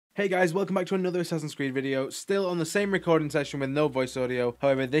Hey guys, welcome back to another Assassin's Creed video, still on the same recording session with no voice audio,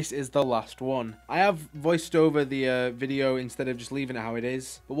 however this is the last one. I have voiced over the video instead of just leaving it how it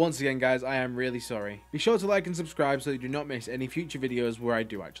is, but once again guys, I am really sorry. Be sure to like and subscribe so you do not miss any future videos where I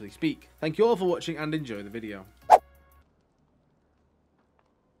do actually speak. Thank you all for watching and enjoy the video.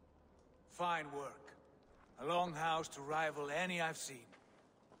 Fine work. A longhouse to rival any I've seen.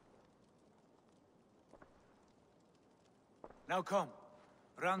 Now come.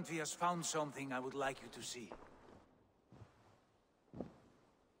 Randvi has found something I would like you to see.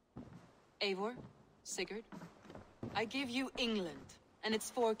 Eivor, Sigurd, I give you England and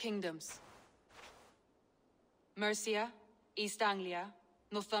its 4 kingdoms. Mercia, East Anglia,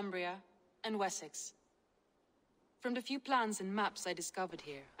 Northumbria, and Wessex. From the few plans and maps I discovered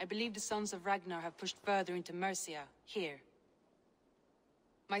here, I believe the Sons of Ragnar have pushed further into Mercia, here.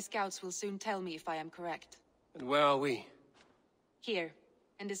 My scouts will soon tell me if I am correct. And where are we? Here,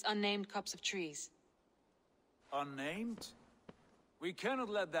 in this unnamed copse of trees. Unnamed? We cannot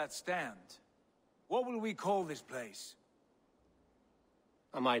let that stand. What will we call this place?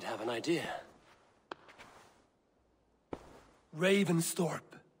 I might have an idea.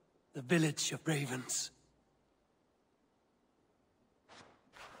 Ravensthorpe, the village of ravens.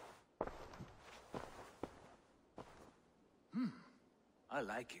 I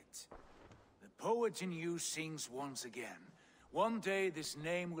like it. The poet in you sings once again. One day this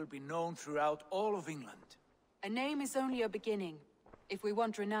name will be known throughout all of England. A name is only a beginning. If we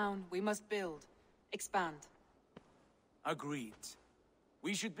want renown, we must build, expand. Agreed.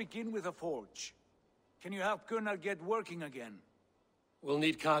 We should begin with a forge. Can you help Gunnar get working again? We'll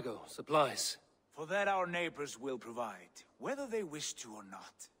need cargo, supplies. For that our neighbors will provide, whether they wish to or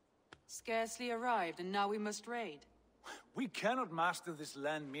not. Scarcely arrived, and now we must raid. We cannot master this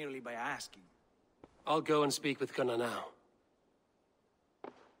land merely by asking. I'll go and speak with Gunnar now.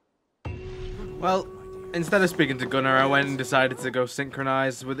 Well, instead of speaking to Gunnar, I went and decided to go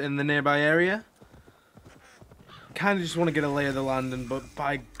synchronize within the nearby area. Kind of just want to get a lay of the land, but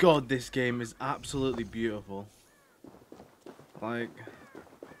by God, this game is absolutely beautiful. Like,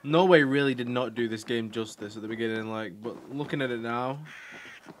 Norway really did not do this game justice at the beginning, like, but looking at it now,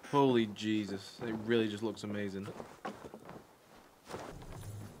 holy Jesus, it really just looks amazing.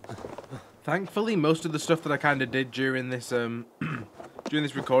 Thankfully, most of the stuff that I kind of did during this during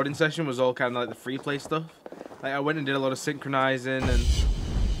this recording session was all kind of like the free play stuff. Like I went and did a lot of synchronizing and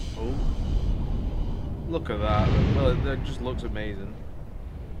oh, look at that! Well, it just looks amazing.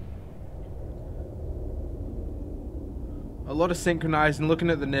 A lot of synchronizing, looking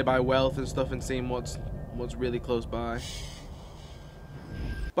at the nearby wealth and stuff, and seeing what's really close by.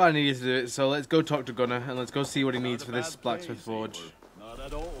 But I needed to do it, so let's go talk to Gunnar and let's go see what he needs for this blacksmith forge. Not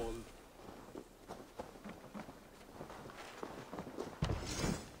at all.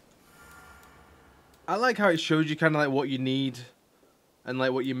 I like how it shows you kind of like what you need and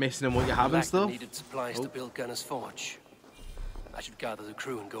like what you're missing and what you have and stuff. Needed supplies to build Gunnar's forge. I should gather the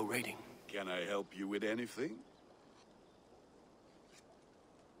crew and go raiding. Can I help you with anything?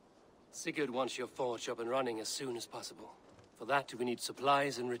 Sigurd wants your forge up and running as soon as possible. For that, we need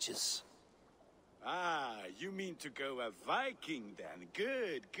supplies and riches. Ah, you mean to go a Viking then?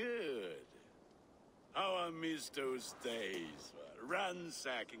 Good, good. How I miss those days.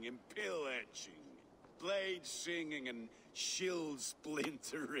 Ransacking and pillaging. Blade singing and shield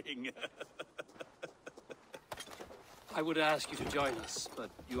splintering. I would ask you to join us,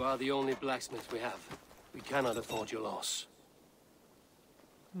 but you are the only blacksmith we have. We cannot afford your loss.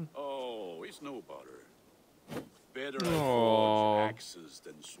 Oh, it's no bother. Better I forge axes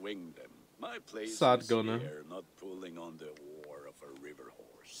than swing them. My place Sad is Gunnar. here, not pulling on the war of a river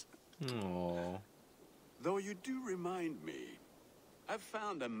horse. Aww. Though you do remind me, I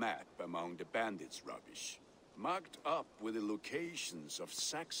found a map among the bandits' rubbish, marked up with the locations of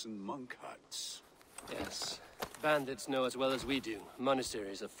Saxon monk huts. Yes. Bandits know as well as we do.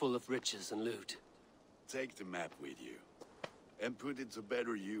 Monasteries are full of riches and loot. Take the map with you, and put it to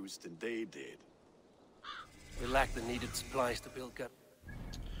better use than they did. We lack the needed supplies to build gun.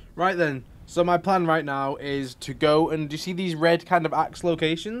 Right then, so my plan right now is to go and do you see these red kind of axe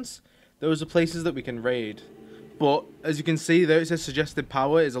locations? Those are places that we can raid. But as you can see there, it says suggested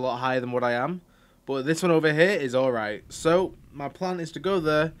power is a lot higher than what I am. But this one over here is alright. So my plan is to go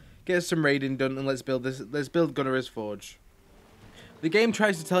there, get some raiding done, and let's build Gunnar's forge. The game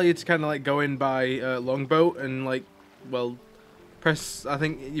tries to tell you to kind of like go in by longboat and like, well, I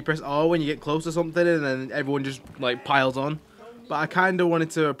think you press R when you get close to something and then everyone just like piles on. But I kind of wanted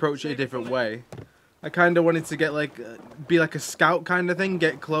to approach it a different way. I kind of wanted to get like, be like a scout kind of thing,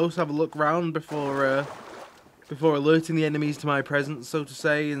 get close, have a look around before before alerting the enemies to my presence, so to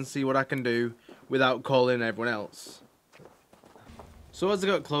say, and see what I can do without calling everyone else. So as I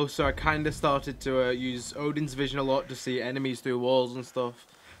got closer, I kind of started to use Odin's vision a lot to see enemies through walls and stuff,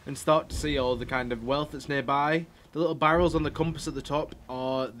 and start to see all the kind of wealth that's nearby. The little barrels on the compass at the top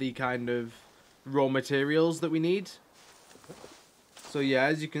are the kind of raw materials that we need. So yeah,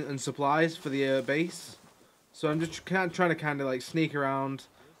 as you can, and supplies for the base. So I'm just trying to kind of like sneak around,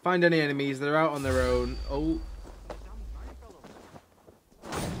 find any enemies that are out on their own. Oh,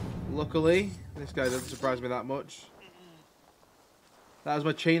 luckily this guy doesn't surprise me that much. That was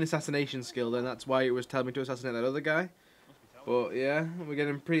my chain assassination skill, then that's why it was telling me to assassinate that other guy. But yeah, we're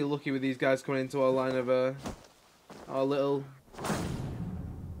getting pretty lucky with these guys coming into our line of our little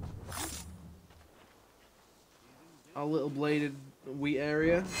bladed wheat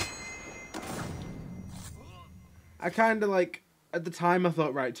area. I kind of like, at the time I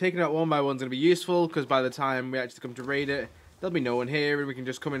thought, right, taking out one by one's going to be useful, because by the time we actually come to raid it, there'll be no one here and we can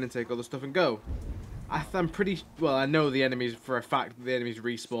just come in and take all the stuff and go. I'm pretty, well, I know the enemies for a fact that the enemies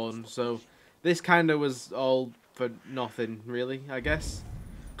respawn, so this kind of was all for nothing, really, I guess.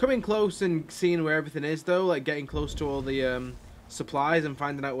 Coming close and seeing where everything is, though, like getting close to all the supplies and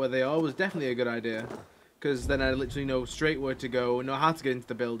finding out where they are was definitely a good idea. Because then I literally know straight where to go, know how to get into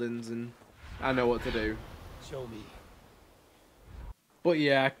the buildings, and I know what to do. Show me. But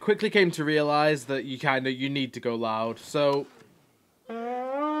yeah, I quickly came to realize that you need to go loud, so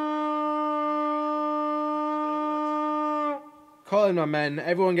calling my men,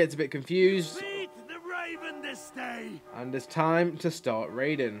 everyone gets a bit confused, Beat the raven this day. and it's time to start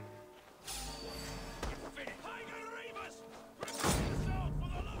raiding.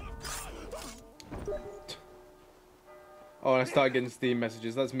 Oh, and I started getting Steam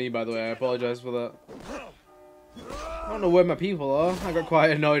messages. That's me, by the way. I apologise for that. I don't know where my people are. I got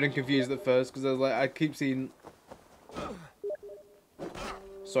quite annoyed and confused at first because I was like, I keep seeing.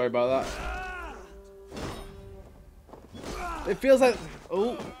 Sorry about that. It feels like,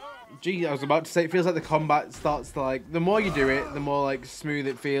 oh, gee, I was about to say, it feels like the combat starts to like, the more you do it, the more like smooth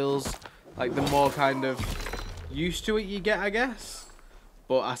it feels, like the more kind of used to it you get, I guess.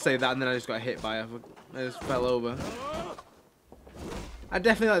 But I say that and then I just got hit by it. I just fell over. I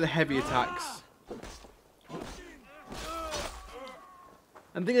definitely like the heavy attacks.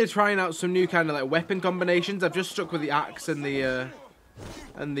 I'm thinking of trying out some new kind of like weapon combinations. I've just stuck with the axe and the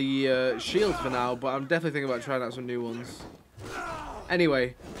shield for now, but I'm definitely thinking about trying out some new ones.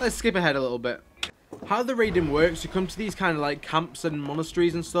 Anyway, let's skip ahead a little bit. How the raiding works, you come to these kind of like camps and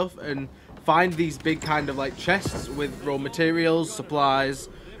monasteries and stuff and find these big kind of like chests with raw materials, supplies,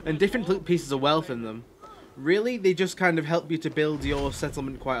 and different pieces of wealth in them. Really, they just kind of help you to build your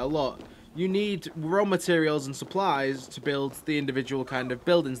settlement quite a lot. You need raw materials and supplies to build the individual kind of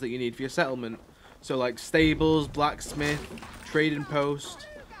buildings that you need for your settlement. So like stables, blacksmith, trading post.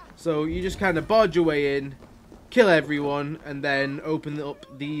 So you just kind of barge your way in, kill everyone, and then open up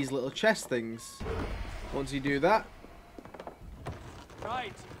these little chest things. Once you do that,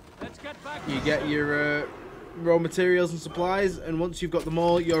 Right. Let's get back. you get your raw materials and supplies, and once you've got them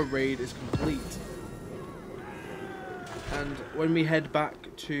all, your raid is complete. And when we head back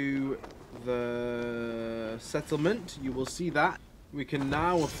to the settlement, you will see that we can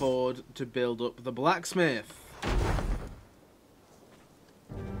now afford to build up the blacksmith.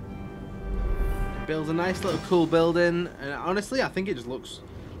 Builds a nice little cool building, and honestly I think it just looks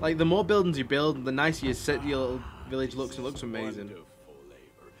like the more buildings you build, the nicer your little village looks. It looks amazing. Wonderful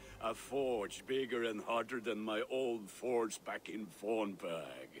labor. A forge bigger and hotter than my old forge back in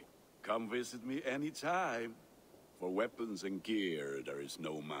Vornberg. Come visit me anytime. For weapons and gear, there is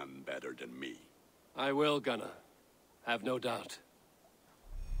no man better than me. I will, Gunnar. Have no doubt.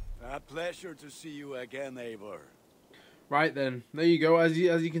 A pleasure to see you again, Eivor. Right then, there you go. As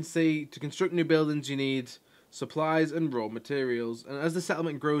you can see, to construct new buildings you need supplies and raw materials. And as the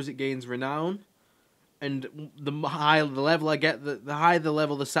settlement grows, it gains renown. And the higher the level I get, the higher the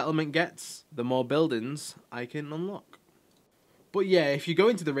level the settlement gets, the more buildings I can unlock. But yeah, if you go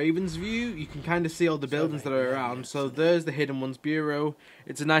into the Raven's View, you can kind of see all the buildings that are around. So there's the Hidden Ones Bureau.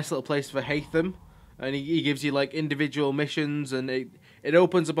 It's a nice little place for Hatham. And he gives you like individual missions, and it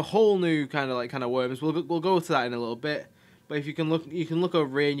opens up a whole new kind of worms. We'll go to that in a little bit. But if you can look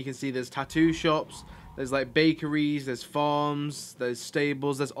over here and you can see there's tattoo shops, there's like bakeries, there's farms, there's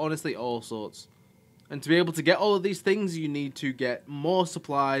stables, there's honestly all sorts. And to be able to get all of these things, you need to get more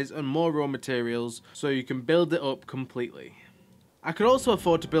supplies and more raw materials so you can build it up completely. I could also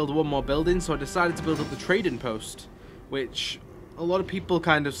afford to build one more building, so I decided to build up the trading post, which a lot of people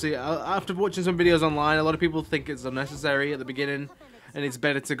kind of see. After watching some videos online, a lot of people think it's unnecessary at the beginning, and it's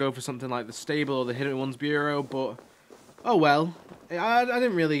better to go for something like the stable or the Hidden Ones Bureau, but oh well. I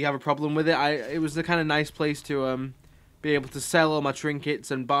didn't really have a problem with it. It was a kind of nice place to be able to sell all my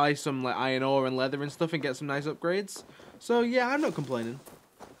trinkets and buy some like iron ore and leather and stuff and get some nice upgrades. So yeah, I'm not complaining.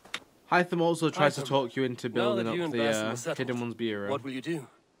 Hytham also tries to talk you into building up the Hidden Ones Bureau. What will you do?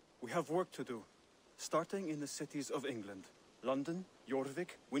 We have work to do, starting in the cities of England. London,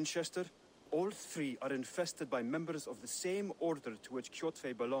 Jorvik, Winchester, all three are infested by members of the same order to which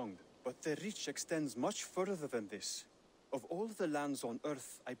Kjotve belonged. But their reach extends much further than this. Of all the lands on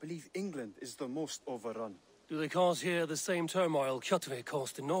Earth, I believe England is the most overrun. Do they cause here the same turmoil Kjotve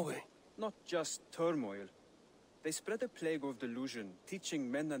caused in Norway? Not just turmoil. They spread a plague of delusion, teaching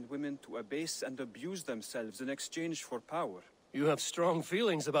men and women to abase and abuse themselves in exchange for power. You have strong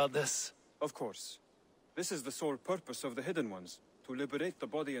feelings about this. Of course. This is the sole purpose of the Hidden Ones, to liberate the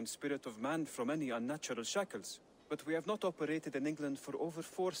body and spirit of man from any unnatural shackles. But we have not operated in England for over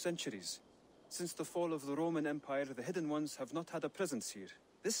 4 centuries. Since the fall of the Roman Empire, the Hidden Ones have not had a presence here.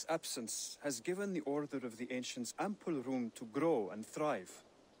 This absence has given the Order of the Ancients ample room to grow and thrive.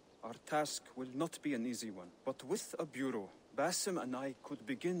 Our task will not be an easy one, but with a bureau, Basim and I could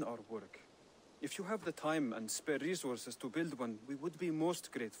begin our work. If you have the time and spare resources to build one, we would be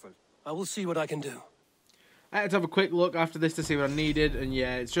most grateful. I will see what I can do. I had to have a quick look after this to see what I needed, and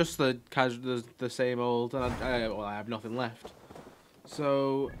yeah, it's just the same old, and I have nothing left.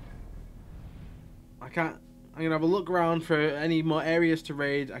 So I'm gonna have a look around for any more areas to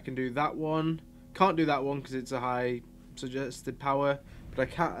raid. I can do that one. Can't do that one because it's a high suggested power, but I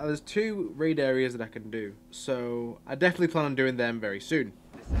can. There's 2 raid areas that I can do, so I definitely plan on doing them very soon.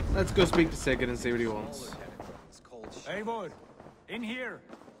 Let's go speak to Sigurd and see what he wants. Eivor, in here.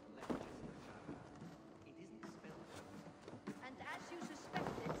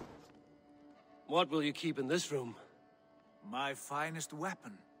 What will you keep in this room? My finest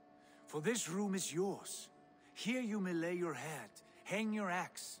weapon. For this room is yours. Here you may lay your head, hang your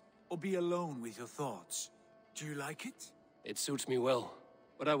axe, or be alone with your thoughts. Do you like it? It suits me well,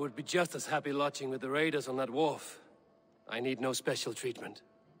 but I would be just as happy lodging with the raiders on that wharf. I need no special treatment.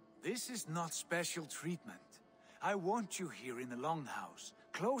 This is not special treatment. I want you here in the Longhouse,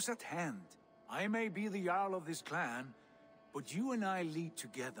 close at hand. I may be the Jarl of this clan, but you and I lead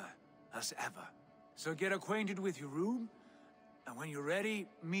together, as ever. So get acquainted with your room, and when you're ready,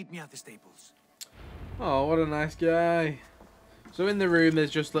 meet me at the stables. Oh, what a nice guy. So in the room there's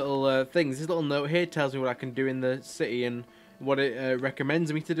just little things. This little note here tells me what I can do in the city and what it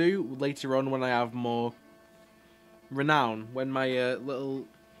recommends me to do later on when I have more renown, when my little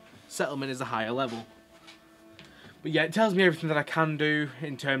settlement is a higher level. But yeah, it tells me everything that I can do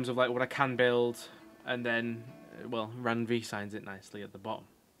in terms of like what I can build, and then, well, Ranvi signs it nicely at the bottom.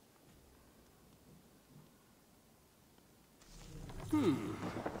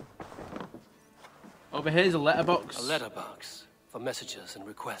 Over here's a letterbox. A letterbox for messages and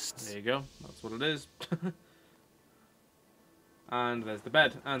requests. There you go. That's what it is. And there's the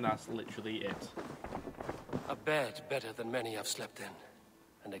bed, and that's literally it. A bed better than many I've slept in,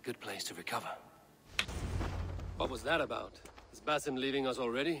 and a good place to recover. What was that about? Is Basim leaving us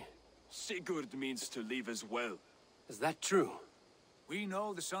already? Sigurd means to leave as well. Is that true? We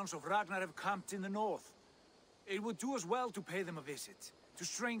know the sons of Ragnar have camped in the north. It would do us well to pay them a visit, to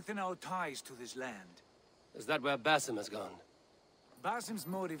strengthen our ties to this land. Is that where Basim has gone? Basim's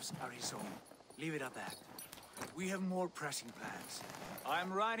motives are his own. Leave it at that. We have more pressing plans. I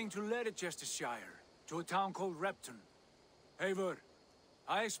am riding to Leicestershire, to a town called Repton. Eivor,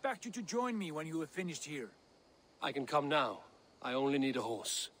 I expect you to join me when you have finished here. I can come now. I only need a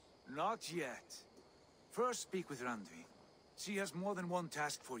horse. Not yet. First speak with Randvi. She has more than one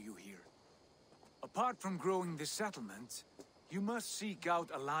task for you here. Apart from growing this settlement, you must seek out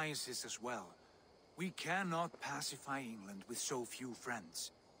alliances as well. We cannot pacify England with so few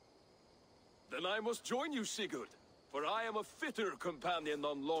friends. Then I must join you, Sigurd, for I am a fitter companion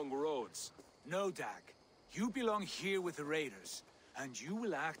on long roads. No, Dag. You belong here with the raiders, and you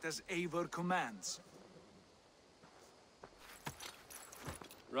will act as Eivor commands.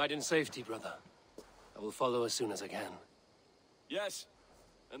 Ride in safety, brother. I will follow as soon as I can. Yes,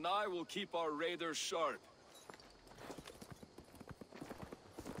 and I will keep our raiders sharp.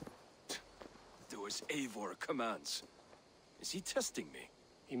 Do as Eivor commands. Is he testing me?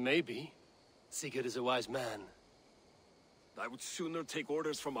 He may be. Sigurd is a wise man. I would sooner take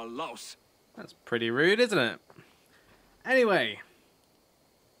orders from a louse. That's pretty rude, isn't it? Anyway.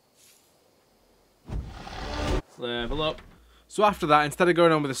 Level up. So after that, instead of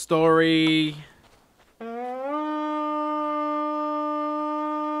going on with the story...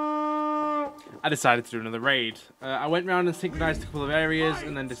 I decided to do another raid. I went around and synchronized a couple of areas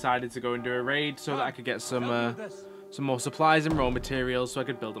and then decided to go and do a raid so that I could get some more supplies and raw materials so I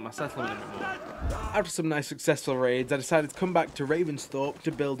could build up my settlement a bit more. After some nice successful raids, I decided to come back to Ravensthorpe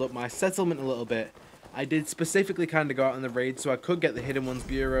to build up my settlement a little bit. I did specifically kind of go out on the raid so I could get the Hidden Ones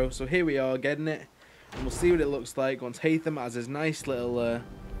Bureau, so here we are getting it. And we'll see what it looks like once Haytham has his nice little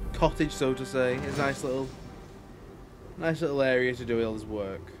cottage, so to say, his nice little area to do all his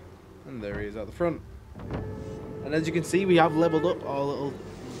work. And there he is at the front. And as you can see, we have leveled up our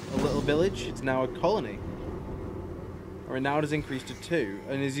little village. It's now a colony. Our renown has increased to 2.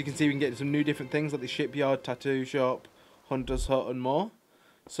 And as you can see, we can get some new different things like the shipyard, tattoo shop, hunter's hut, and more.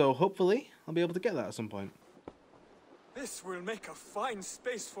 So hopefully, I'll be able to get that at some point. This will make a fine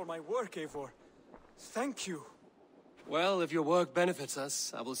space for my work, Eivor. Thank you. Well, if your work benefits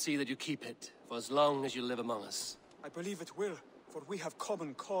us, I will see that you keep it, for as long as you live among us. I believe it will, for we have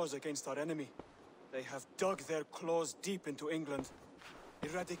common cause against our enemy. They have dug their claws deep into England.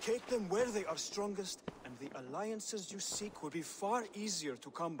 Eradicate them where they are strongest, and the alliances you seek will be far easier to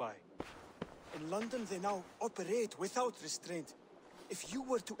come by. In London, they now operate without restraint. If you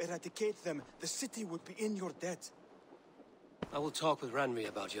were to eradicate them, the city would be in your debt. I will talk with Ranri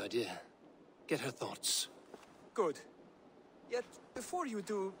about your idea. Get her thoughts. Good. Yet, before you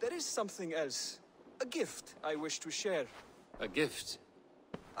do, there is something else. A gift I wish to share. A gift?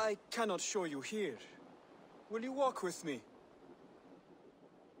 I cannot show you here. Will you walk with me?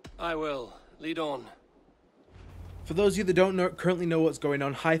 I will. Lead on. For those of you that don't currently know what's going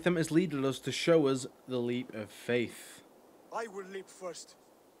on, Haytham has leaded us to show us the leap of faith. I will leap first.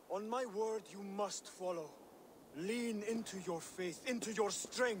 On my word, you must follow. Lean into your faith, into your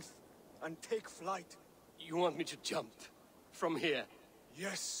strength, and take flight. You want me to jump? From here?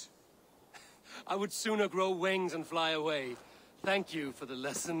 Yes. I would sooner grow wings and fly away. Thank you for the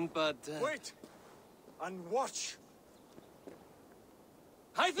lesson, but... Wait! And watch!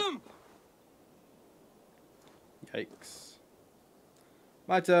 Haytham! Yikes.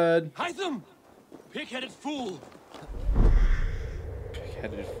 My turn! Haytham! Pig-headed fool!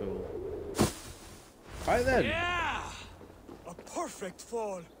 Pig-headed fool. Right then. Yeah! A perfect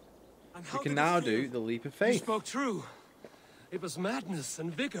fall! And how We can did it now feel? do the leap of You faith. spoke true. It was madness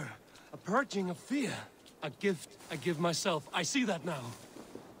and vigor. A purging of fear. A gift I give myself. I see that now.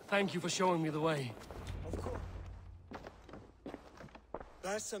 Thank you for showing me the way. Of course.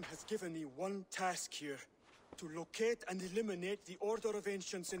 Basim has given me one task here. To locate and eliminate the Order of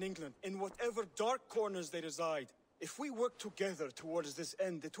Ancients in England, in whatever dark corners they reside. If we work together towards this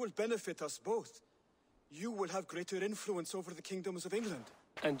end, it will benefit us both. You will have greater influence over the kingdoms of England.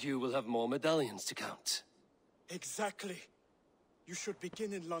 And you will have more medallions to count. Exactly. You should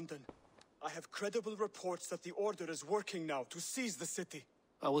begin in London. I have credible reports that the Order is working now to seize the city.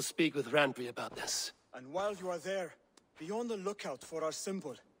 I will speak with Ranri about this. And while you are there, be on the lookout for our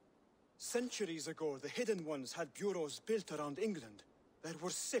symbol. Centuries ago, the Hidden Ones had bureaus built around England. There were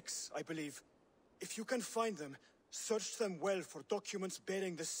 6, I believe. If you can find them, search them well for documents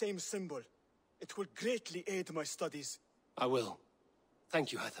bearing the same symbol. It will greatly aid my studies. I will.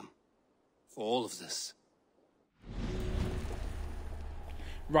 Thank you, Haytham, for all of this.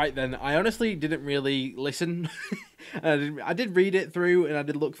 Right then, I honestly didn't really listen. I did read it through and I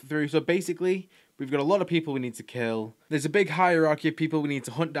did look through. So basically, we've got a lot of people we need to kill. There's a big hierarchy of people we need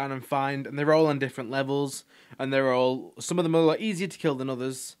to hunt down and find, and they're all on different levels. And some of them are a lot easier to kill than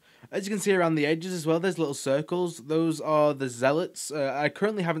others. As you can see around the edges as well, there's little circles. Those are the zealots. I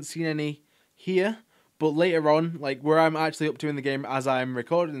currently haven't seen any here, but later on, like where I'm actually up to in the game as I'm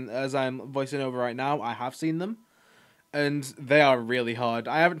recording, as I'm voicing over right now, I have seen them. And they are really hard.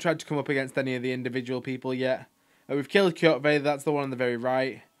 I haven't tried to come up against any of the individual people yet. We've killed Kjotve, that's the one on the very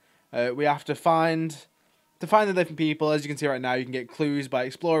right. We have to find the different people. As you can see right now, you can get clues by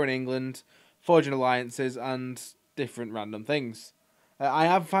exploring England, forging alliances, and different random things. I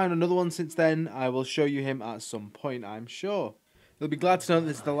have found another one since then. I will show you him at some point, I'm sure. You'll be glad to know that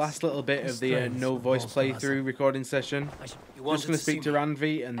this is the last little bit of the no voice playthrough recording session. I'm just going to speak to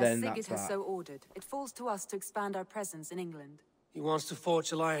Ranvi and then that's has that. so ordered, it falls to us to expand our presence in England. He wants to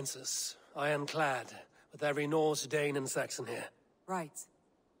forge alliances, ironclad, with every Norse, Dane, and Saxon here. Right.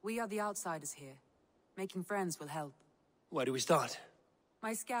 We are the outsiders here. Making friends will help. Where do we start?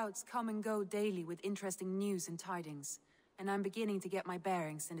 My scouts come and go daily with interesting news and tidings, and I'm beginning to get my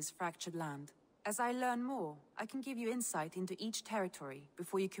bearings in this fractured land. As I learn more, I can give you insight into each territory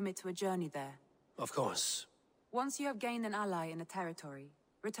before you commit to a journey there. Of course. Once you have gained an ally in a territory,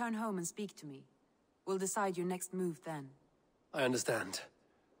 return home and speak to me. We'll decide your next move then. I understand.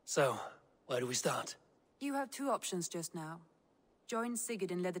 So, where do we start? You have 2 options just now. join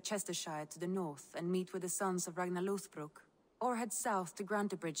Sigurd in Leicestershire to the north and meet with the sons of Ragnar Lothbrok, or head south to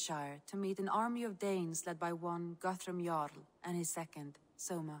Grantebridgeshire to meet an army of Danes led by one Guthrum Jarl and his second,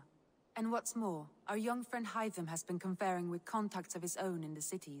 Soma. And what's more, our young friend Hytham has been conferring with contacts of his own in the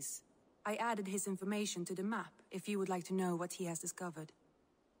cities. I added his information to the map if you would like to know what he has discovered.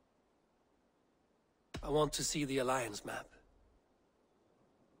 I want to see the Alliance map.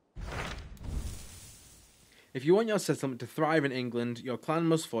 If you want your settlement to thrive in England, your clan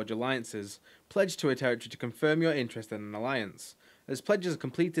must forge alliances. Pledge to a territory to confirm your interest in an alliance. As pledges are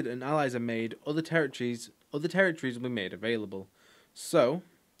completed and allies are made, other territories will be made available. So,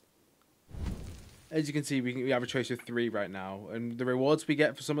 as you can see, we have a choice of 3 right now, and the rewards we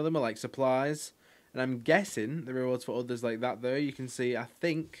get for some of them are like supplies, and I'm guessing the rewards for others like that there, you can see, I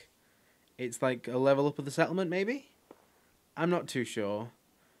think it's like a level up of the settlement, maybe? I'm not too sure.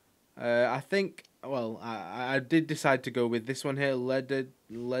 I think, well, I did decide to go with this one here,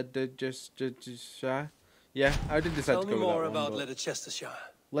 Leicestershire. Yeah, I did decide to go with that one. Tell me more about Leicestershire.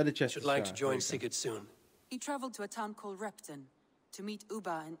 Leicestershire. I should like to join Sigurd soon. He traveled to a town called Repton to meet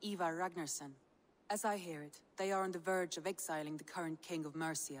Ubba and Ivar Ragnarsson. As I hear it, they are on the verge of exiling the current king of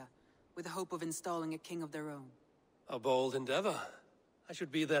Mercia, with the hope of installing a king of their own. A bold endeavor. I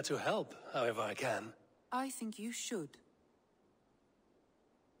should be there to help, however I can. I think you should.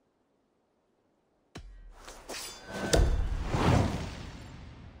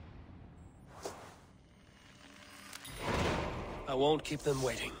 I won't keep them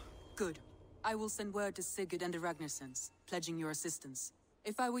waiting. Good. I will send word to Sigurd and the Ragnarssons, pledging your assistance.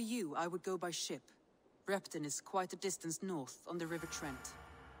 If I were you, I would go by ship. Repton is quite a distance north on the River Trent.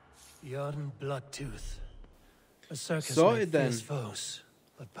 Yarn Bloodtooth. A circus Sorted made fierce foes,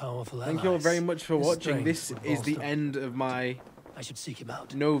 but powerful allies. Thank you all very much for His watching. This strength is the would end of my I should seek him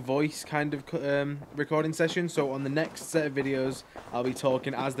out. no voice kind of recording session. So on the next set of videos, I'll be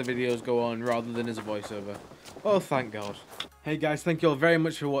talking as the videos go on rather than as a voiceover. Oh, thank God. Hey guys, thank you all very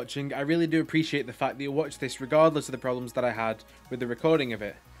much for watching. I really do appreciate the fact that you watched this regardless of the problems that I had with the recording of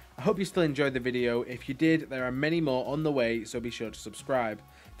it. I hope you still enjoyed the video. If you did, there are many more on the way, so be sure to subscribe.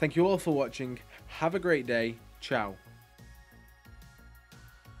 Thank you all for watching. Have a great day. Ciao.